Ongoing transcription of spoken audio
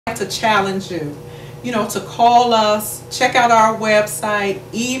to challenge you, to call us, check out our website,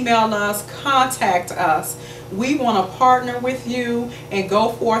 email us, contact us. We want to partner with you and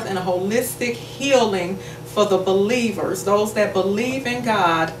go forth in a holistic healing for the believers, those that believe in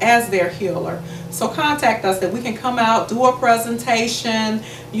God as their healer. So contact us that we can come out, do a presentation,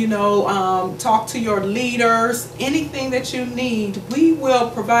 talk to your leaders, anything that you need. We will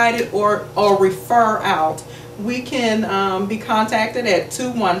provide it or refer out. We can be contacted at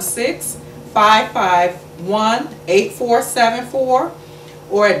 216-551-8474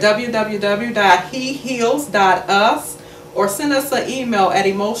 or at www.heheals.us, or send us an email at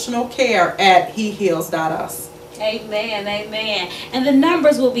emotionalcare@heheals.us. Amen, amen. And the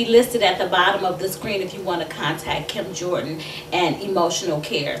numbers will be listed at the bottom of the screen if you want to contact Kim Jordan and Emotional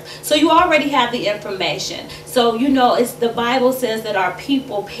Care. So you already have the information. So it's the Bible says that our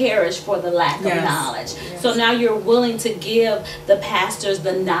people perish for the lack of knowledge. Yes. So now you're willing to give the pastors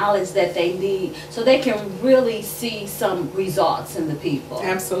the knowledge that they need so they can really see some results in the people.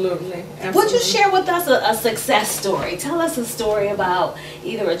 Absolutely. Would you share with us a success story? Tell us a story about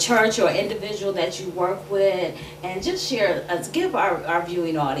either a church or individual that you work with, and just share, give our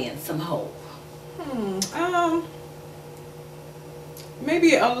viewing audience some hope.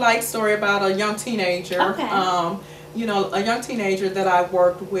 Maybe a light story about a young teenager. Okay. A young teenager that I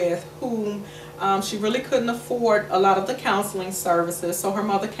worked with whom she really couldn't afford a lot of the counseling services, so her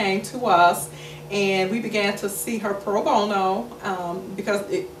mother came to us and we began to see her pro bono because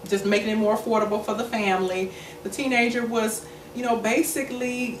it just making it more affordable for the family. The teenager was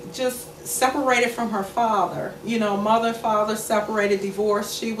basically just separated from her father. Mother and father separated,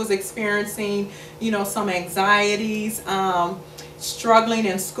 divorced. She was experiencing, some anxieties, struggling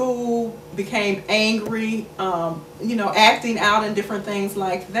in school, became angry, acting out and different things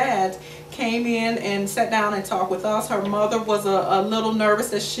like that. Came in and sat down and talked with us. Her mother was a little nervous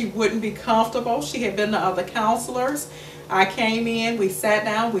that she wouldn't be comfortable. She had been to other counselors. I came in, we sat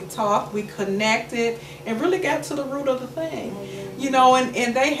down, we talked, we connected, and really got to the root of the thing.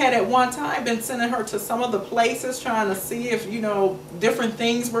 And they had at one time been sending her to some of the places trying to see if, different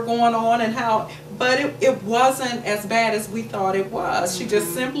things were going on and how, but it wasn't as bad as we thought it was. She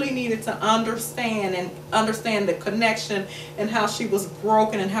just simply needed to understand the connection and how she was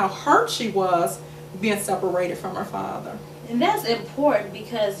broken and how hurt she was being separated from her father. And that's important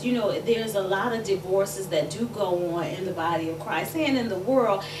because, there's a lot of divorces that do go on in the body of Christ and in the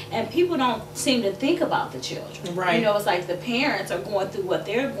world, and people don't seem to think about the children. Right. It's like the parents are going through what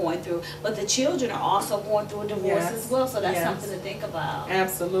they're going through, but the children are also going through a divorce as well, so that's something to think about.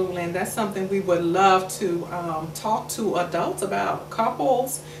 Absolutely, and that's something we would love to talk to adults about,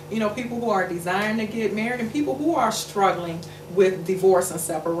 couples, people who are desiring to get married, and people who are struggling with divorce and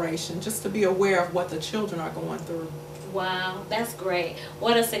separation, just to be aware of what the children are going through. Wow, that's great.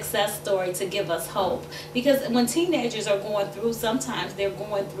 What a success story to give us hope. Because when teenagers are going through, sometimes they're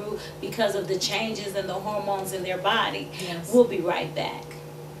going through because of the changes in the hormones in their body. Yes. We'll be right back.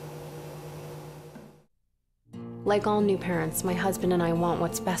 Like all new parents, my husband and I want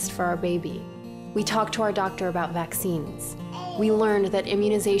what's best for our baby. We talked to our doctor about vaccines. We learned that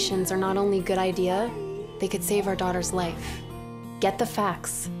immunizations are not only a good idea, they could save our daughter's life. Get the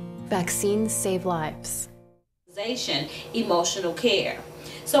facts. Vaccines save lives. Emotional care.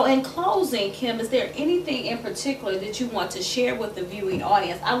 So in closing, Kim, is there anything in particular that you want to share with the viewing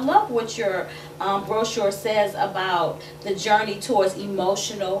audience? I love what your brochure says about the journey towards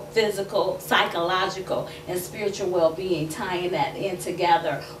emotional, physical, psychological, and spiritual well-being, tying that in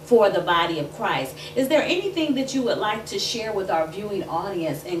together for the body of Christ. Is there anything that you would like to share with our viewing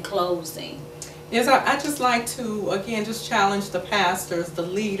audience in closing? Yes, I just like to, again, just challenge the pastors, the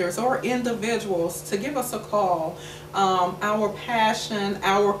leaders, or individuals to give us a call. Our passion,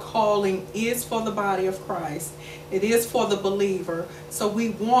 our calling is for the body of Christ. It is for the believer. So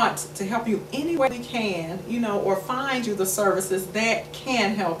we want to help you any way we can, or find you the services that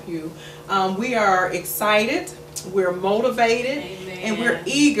can help you. We are excited, we're motivated, and we're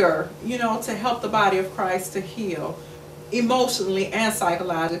eager, to help the body of Christ to heal emotionally and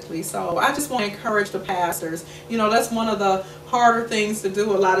psychologically. So I just want to encourage the pastors. That's one of the harder things to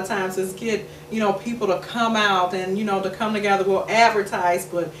do a lot of times is get, people to come out and, to come together. We'll advertise,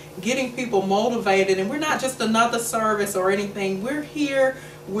 but getting people motivated. And we're not just another service or anything. We're here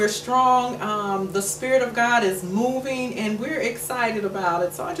We're strong. The Spirit of God is moving, and we're excited about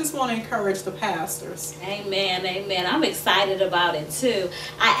it. So I just want to encourage the pastors. Amen, amen. I'm excited about it too.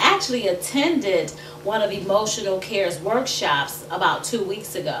 I actually attended one of Emotional Care's workshops about 2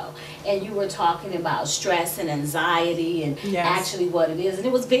 weeks ago, and you were talking about stress and anxiety and actually what it is, and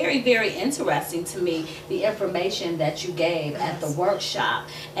it was very, very interesting to me, the information that you gave at the workshop.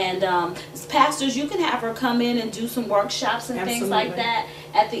 And pastors, you can have her come in and do some workshops and things like that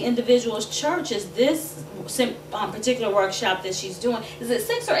at the individual churches. This particular workshop that she's doing, is it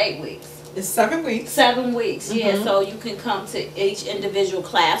 6 or 8 weeks? It's 7 weeks. 7 weeks, yeah. So you can come to each individual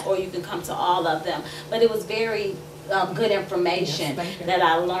class, or you can come to all of them. But it was very good information that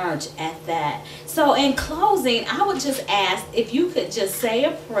I learned at that. So in closing, I would just ask if you could just say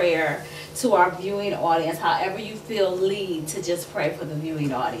a prayer to our viewing audience, however you feel lead to just pray for the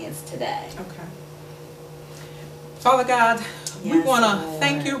viewing audience today. Okay. Father God, we want to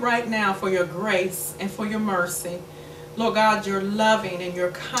thank you right now for your grace and for your mercy. Lord God, you're loving and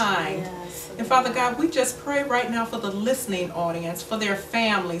you're kind. And Father God, we just pray right now for the listening audience, for their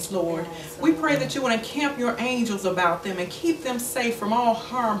families, Lord. We pray that you would encamp your angels about them and keep them safe from all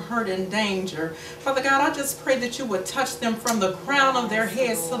harm, hurt, and danger. Father God, I just pray that you would touch them from the crown of their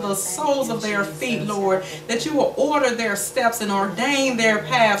heads to the soles of their feet, Lord. That you will order their steps and ordain their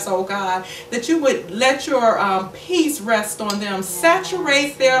paths, oh God. That you would let your peace rest on them.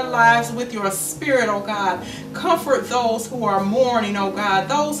 Saturate their lives with your spirit, oh God. Comfort those who are mourning, oh God.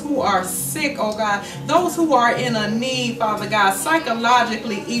 Those who are sick, oh God. Those who are in a need, Father God,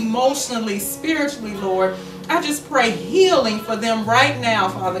 psychologically, emotionally, spiritually, Lord. I just pray healing for them right now,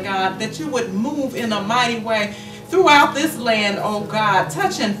 Father God, that you would move in a mighty way throughout this land, oh God.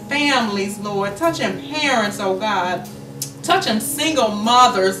 Touching families, Lord. Touching parents, oh God. Touching single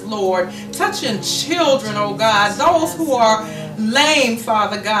mothers, Lord. Touching children, oh God. Those who are lame,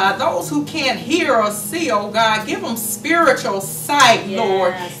 Father God. Those who can't hear or see, oh God. Give them spiritual sight,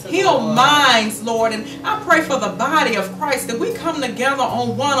 Lord. Heal minds, Lord. And I pray for the body of Christ that we come together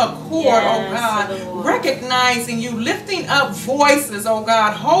on one accord, oh God. Recognizing you, lifting up voices, oh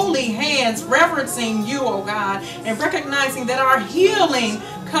God. Holy hands, reverencing you, oh God. And recognizing that our healing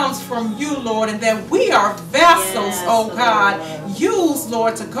comes from you, Lord, and that we are vessels, oh God, used,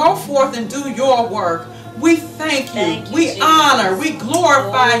 Lord, to go forth and do your work. We thank you, we honor, we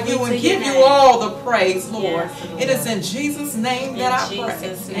glorify you, and give you all the praise, Lord. It is in Jesus' name that I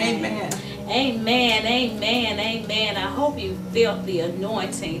pray. Amen. Amen, amen, amen. I hope you felt the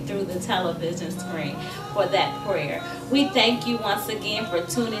anointing through the television screen for that prayer. We thank you once again for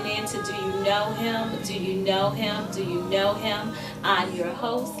tuning in to Do You Know Him? Do You Know Him? Do You Know Him? I'm your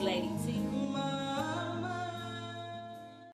host, Lady